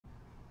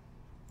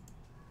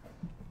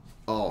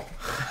Oh,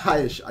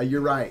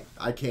 you're right.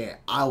 I can't.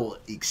 I will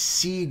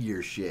exceed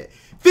your shit.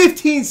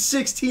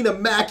 15-16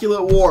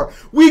 Immaculate War.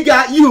 We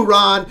got you,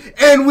 Ron,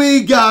 and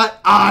we got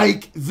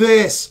Ike.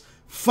 This.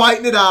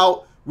 Fighting it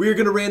out. We're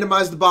going to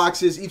randomize the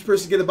boxes. Each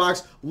person get a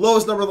box.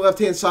 Lowest number on the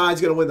left-hand side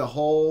is going to win the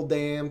whole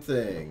damn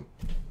thing.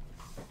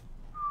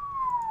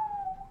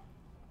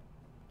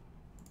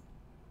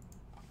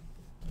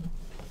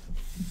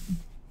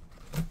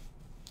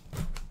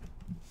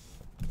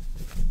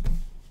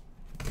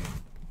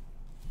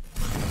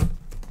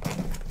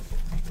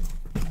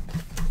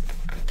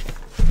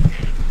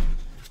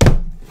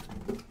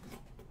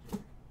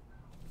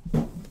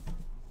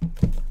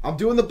 I'm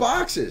doing the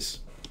boxes.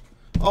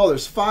 Oh,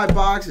 there's 5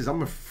 boxes.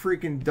 I'm a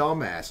freaking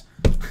dumbass.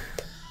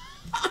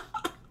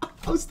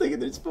 I was thinking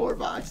there's 4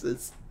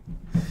 boxes.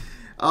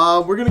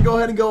 We're going to go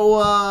ahead and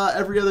go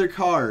every other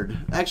card.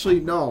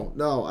 Actually,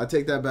 no. I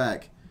take that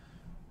back.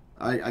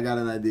 I got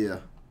an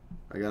idea.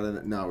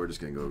 No, we're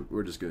just going to go.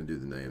 We're just going to do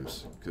the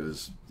names.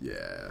 Because,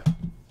 yeah.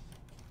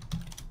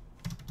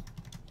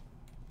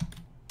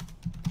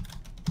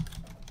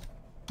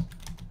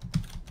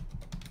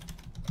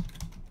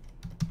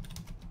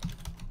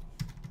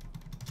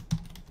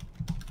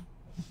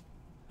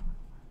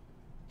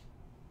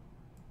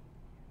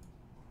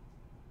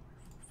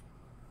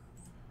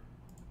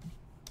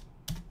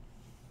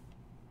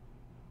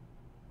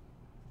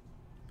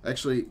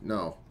 Actually,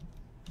 no.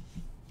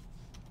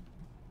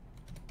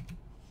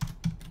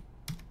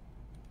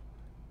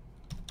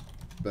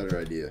 Better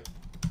idea.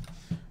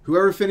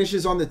 Whoever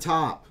finishes on the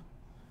top.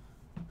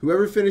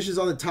 Whoever finishes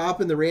on the top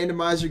in the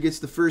randomizer gets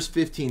the first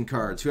 15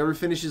 cards. Whoever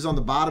finishes on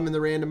the bottom in the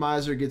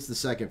randomizer gets the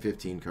second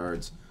 15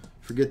 cards.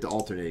 Forget the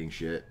alternating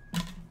shit.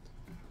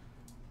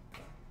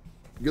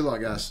 Good luck,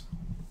 guys.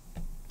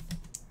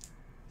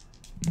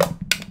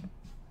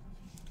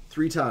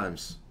 3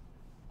 times.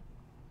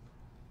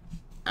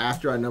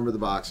 After I number the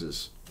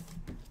boxes.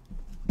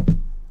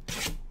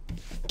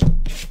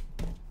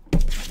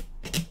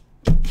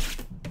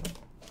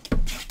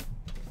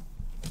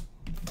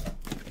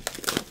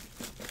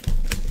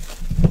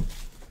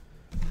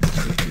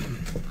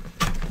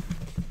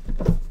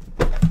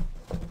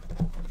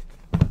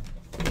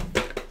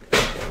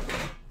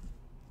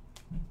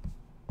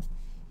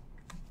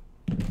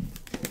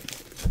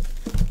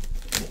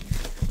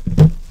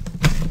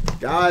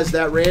 Guys,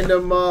 that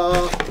random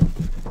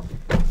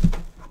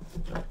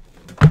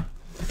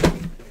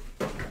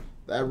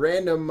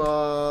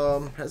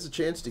has a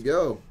chance to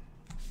go.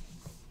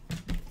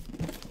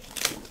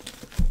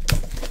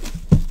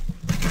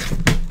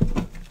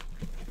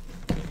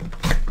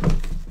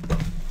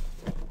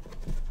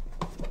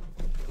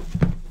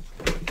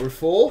 We're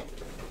full?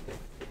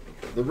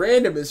 The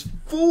random is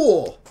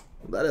full.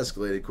 That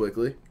escalated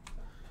quickly.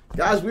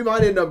 Guys, we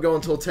might end up going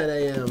until 10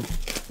 a.m.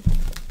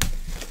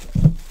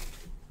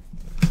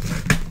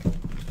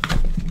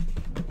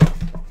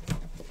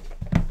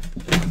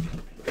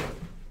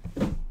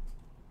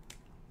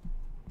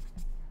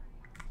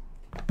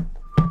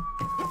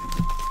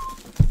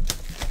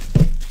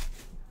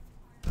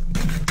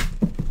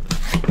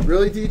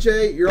 Really,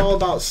 DJ? You're all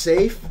about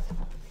safe?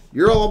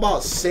 You're all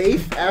about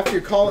safe after your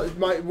call?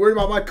 Worried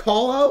about my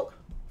call out?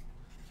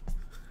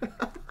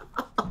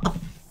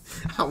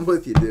 I'm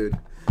with you, dude.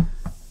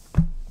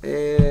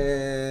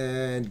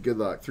 And good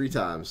luck. 3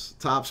 times.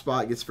 Top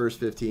spot gets first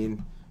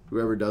 15.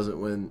 Whoever doesn't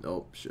win.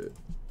 Oh, shit.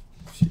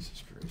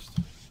 Jesus Christ.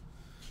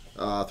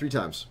 3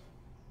 times.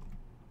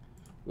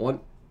 1,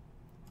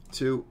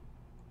 2,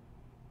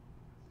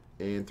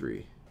 and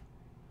 3.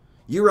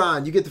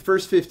 Euron, you get the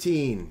first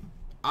 15.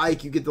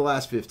 Ike, you get the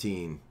last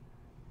 15.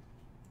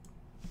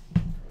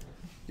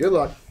 Good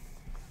luck.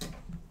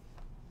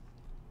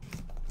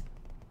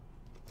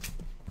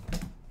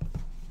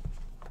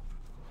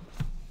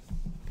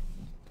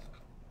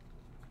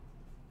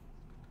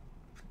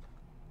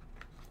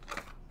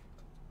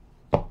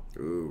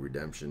 Ooh,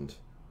 redemption.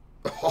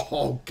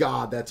 Oh,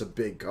 God, that's a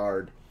big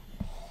card.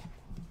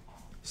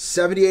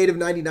 78 of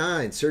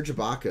 99, Serge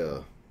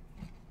Ibaka.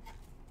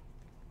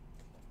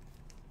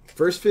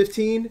 First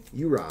 15,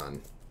 Euron.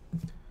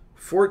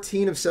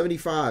 14 of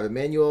 75,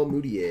 Emmanuel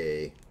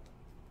Mudiay.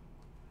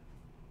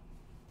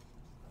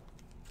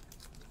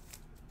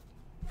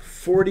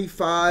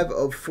 45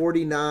 of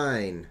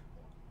 49,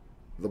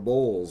 the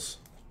Bulls.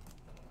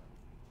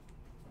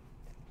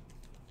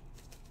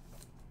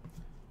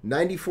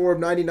 94 of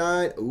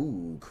 99,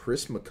 ooh,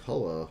 Chris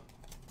McCullough.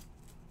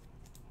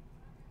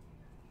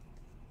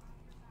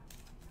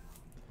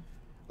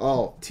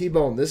 Oh,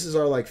 T-Bone, this is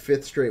our like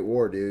 5th straight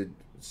war, dude.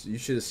 So you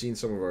should have seen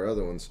some of our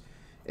other ones.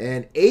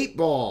 And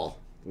 8-ball,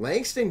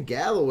 Langston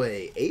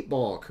Galloway,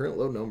 8-ball, current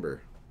low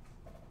number.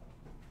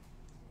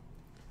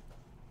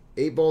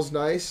 8-ball's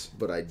nice,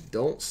 but I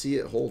don't see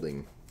it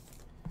holding.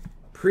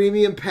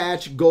 Premium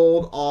patch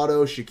gold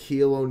auto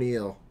Shaquille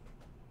O'Neal.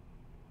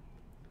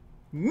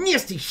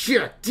 Nasty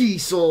shit,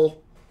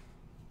 Diesel.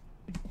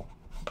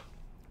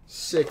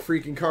 Sick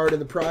freaking card in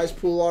the prize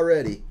pool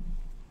already.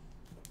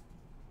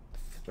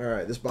 All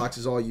right, this box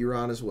is all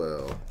Euron as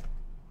well.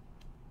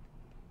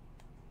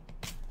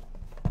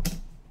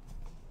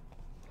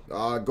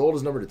 Gold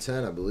is number to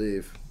 10, I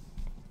believe.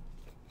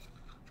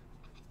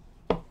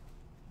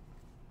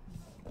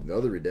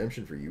 Another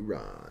redemption for you,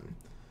 Ron.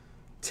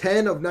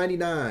 10 of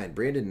 99,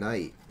 Brandon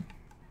Knight.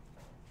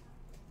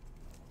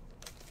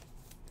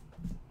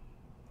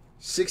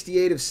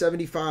 68 of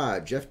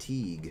 75, Jeff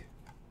Teague.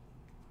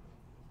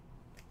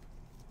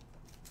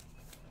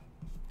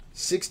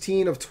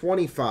 16 of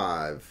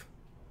 25,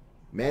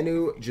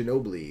 Manu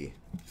Ginobili.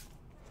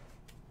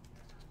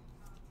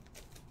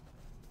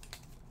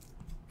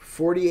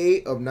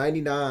 48 of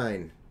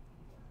 99,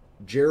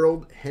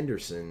 Gerald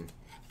Henderson.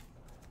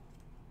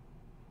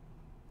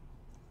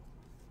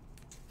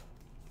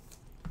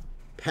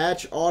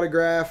 Patch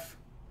autograph,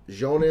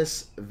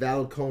 Jonas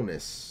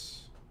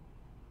Valanciunas.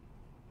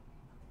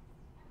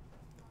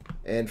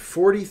 And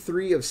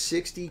 43 of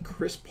 60,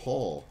 Chris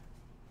Paul.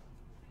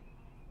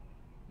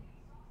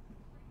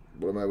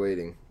 What am I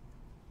waiting?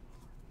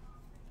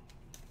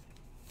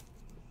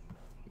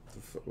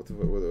 What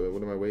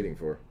am I waiting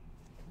for?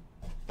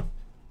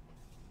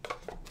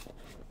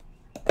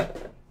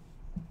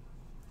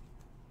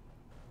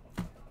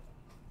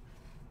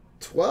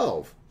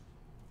 $12.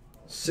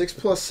 6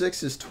 plus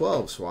 6 is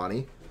 12,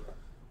 Swanee.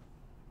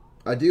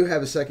 I do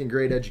have a second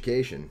grade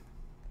education.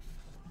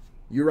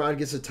 Uron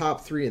gets a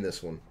top 3 in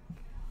this one.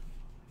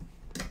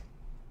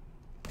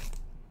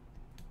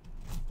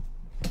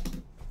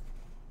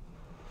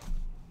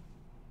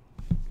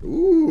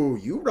 Ooh,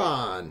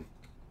 Uron.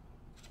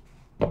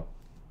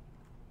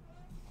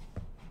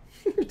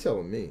 You're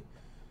telling me.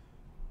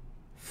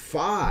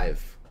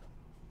 5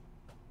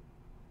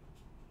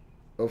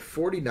 of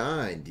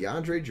 49,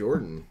 DeAndre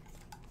Jordan.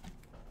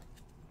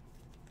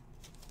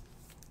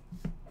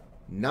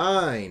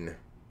 9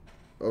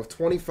 of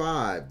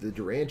 25, the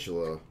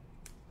Durantula.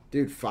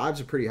 Dude, 5's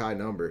a pretty high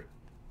number.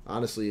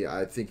 Honestly,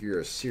 I think you're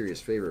a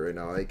serious favorite right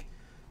now. Like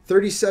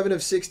 37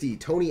 of 60,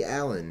 Tony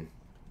Allen.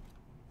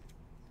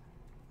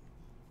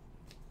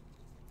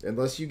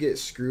 Unless you get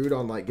screwed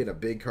on like getting a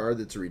big card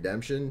that's a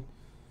redemption.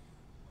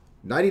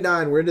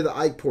 99, we're into the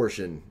Ike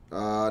portion.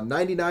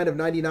 99 of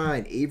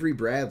 99, Avery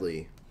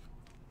Bradley.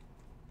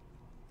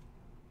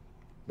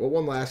 What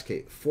won last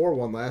case? 4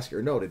 won last case.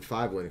 Or no, did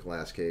 5 win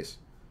last case?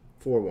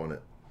 4 won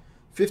it.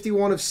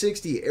 51 of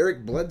 60,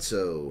 Eric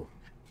Bledsoe.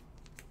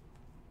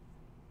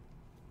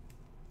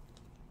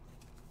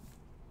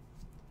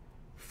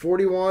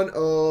 41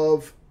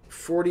 of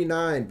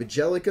 49,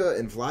 Bjelica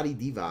and Vlade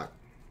Divac.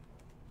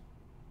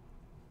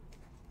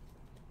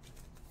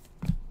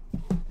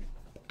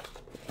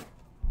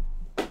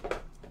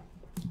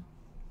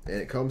 And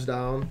it comes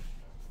down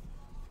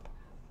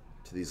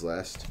to these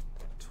last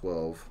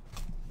 12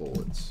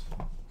 bullets.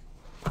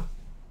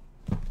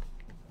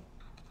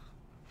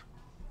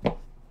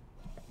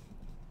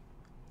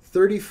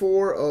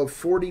 $34 of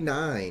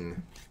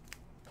 49,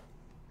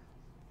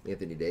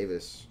 Anthony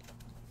Davis.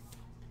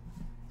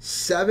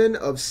 7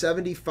 of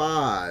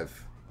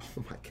 75.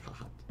 Oh my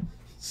God.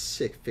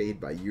 Sick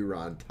fade by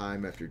Uron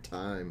time after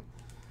time.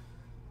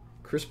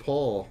 Chris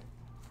Paul.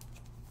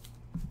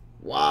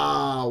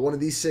 Wow, one of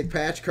these sick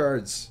patch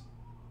cards.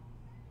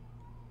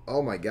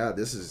 Oh my God,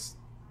 this is...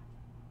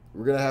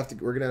 We're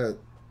going to...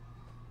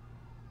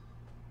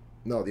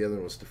 No, the other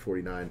one was to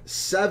 49.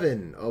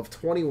 7 of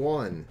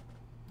 21.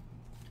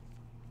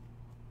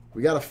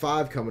 We got a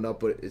 5 coming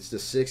up, but it's to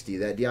 60.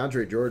 That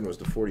DeAndre Jordan was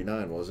to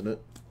 49, wasn't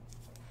it?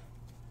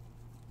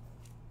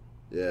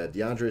 Yeah,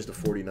 DeAndre's to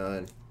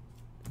 49.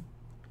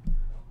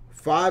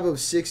 5 of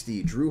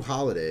 60, Drew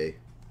Holiday.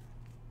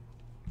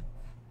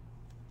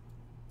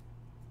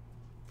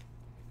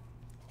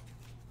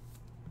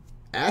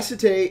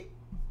 Acetate,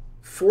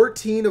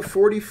 14 of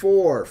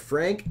 44,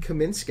 Frank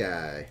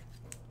Kaminsky.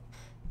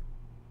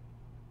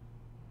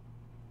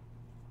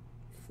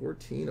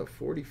 14 of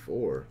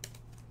 44.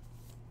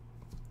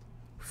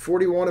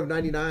 41 of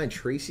 99,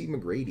 Tracy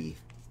McGrady.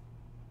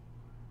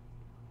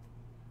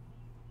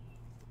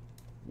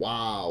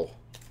 Wow.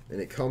 And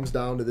it comes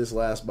down to this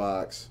last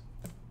box.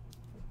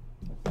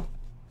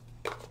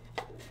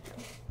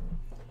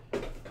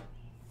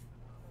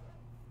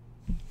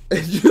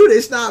 Dude,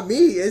 it's not me.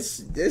 It's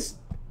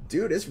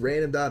dude, it's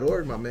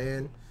random.org, my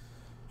man.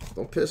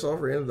 Don't piss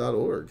off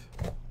random.org.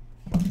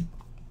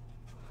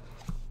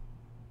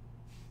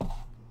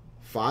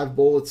 5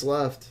 bullets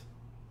left.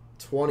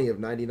 20 of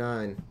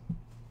 99.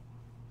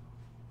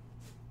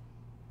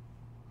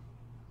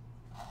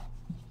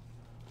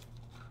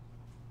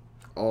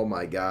 Oh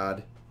my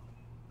God.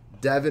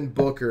 Devin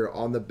Booker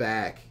on the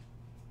back.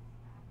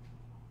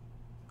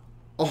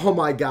 Oh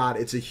my God,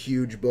 it's a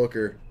huge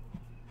Booker.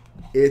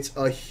 It's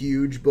a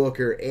huge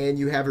Booker, and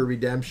you have a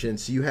redemption,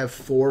 so you have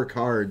 4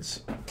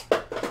 cards.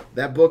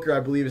 That Booker, I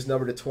believe, is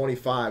numbered to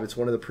 25. It's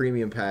one of the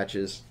premium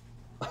patches.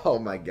 Oh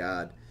my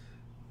God.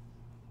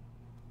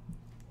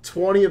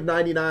 20 of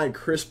 99,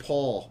 Chris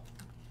Paul.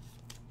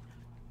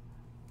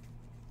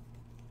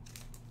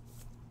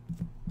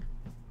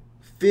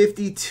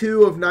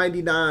 52 of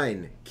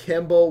 99,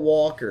 Kemba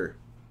Walker.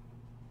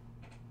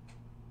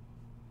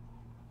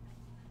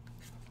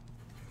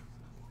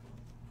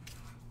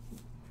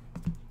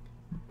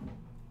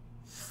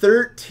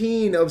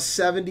 13 of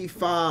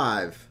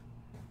 75.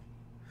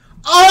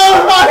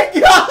 Oh my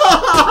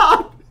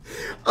God!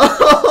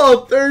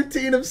 Oh,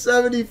 13 of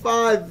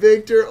 75,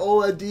 Victor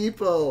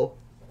Oladipo.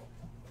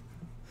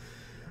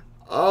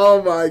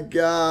 Oh my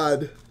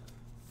God.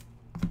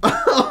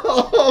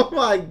 Oh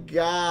my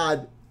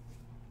God.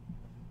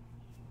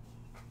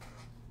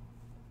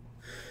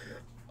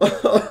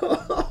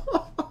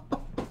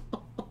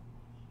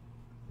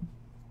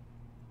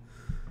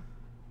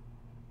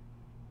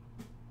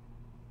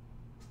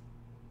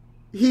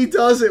 He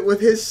does it with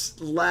his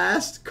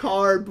last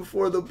card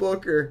before the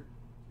Booker.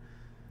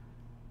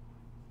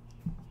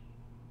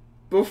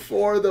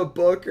 Before the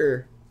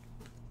Booker.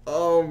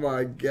 Oh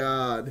my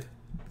God.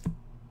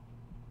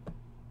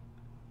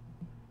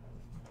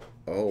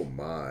 Oh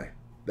my.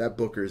 That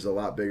Booker's a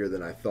lot bigger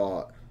than I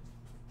thought.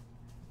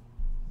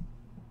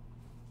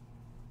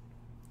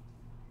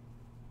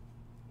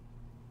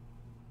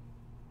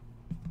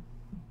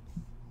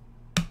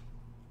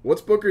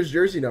 What's Booker's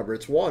jersey number?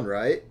 It's 1,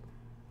 right?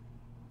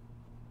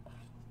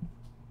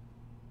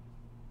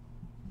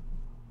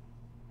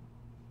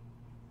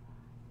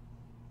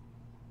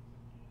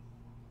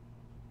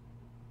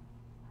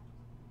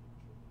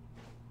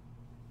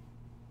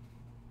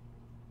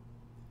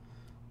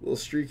 Little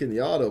streak in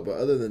the auto, but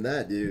other than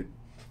that, dude.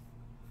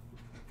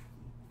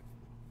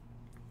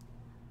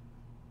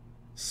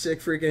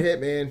 Sick freaking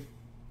hit, man.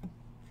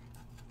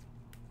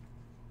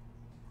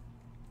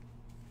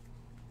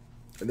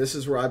 And this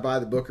is where I buy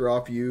the Booker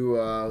off you.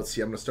 Let's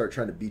see, I'm going to start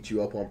trying to beat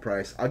you up on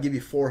price. I'll give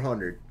you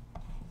 400.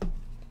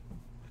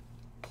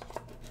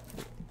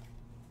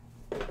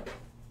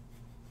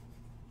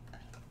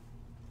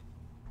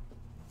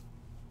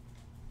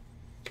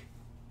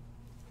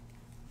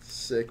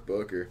 Sick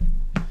Booker.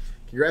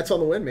 Congrats on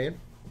the win, man.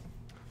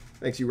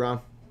 Thanks, you,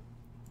 Ron.